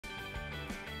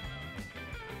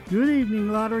Good evening,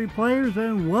 lottery players,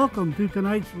 and welcome to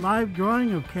tonight's live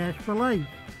drawing of Cash for Life.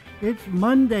 It's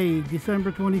Monday,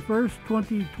 December 21st,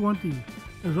 2020.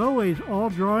 As always, all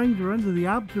drawings are under the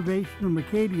observation of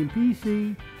McCady and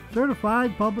PC,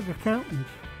 certified public accountants.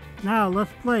 Now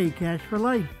let's play Cash for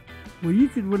Life, where you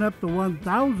could win up to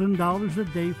 $1,000 a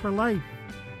day for life.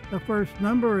 The first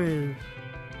number is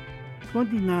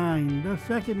 29. The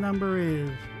second number is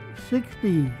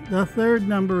 60. The third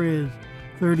number is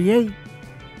 38.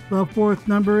 The fourth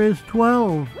number is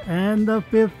 12, and the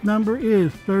fifth number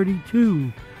is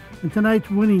 32. And tonight's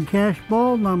winning cash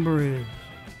ball number is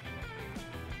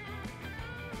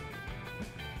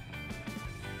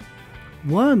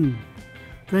 1.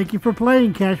 Thank you for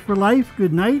playing Cash for Life.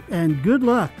 Good night and good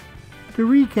luck. To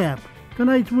recap,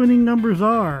 tonight's winning numbers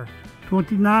are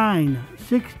 29,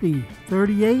 60,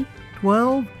 38,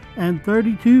 12, and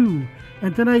 32.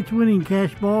 And tonight's winning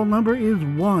cash ball number is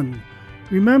 1.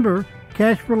 Remember,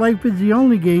 Cash for Life is the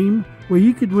only game where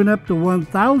you could win up to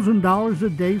 $1,000 a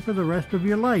day for the rest of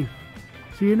your life.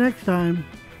 See you next time.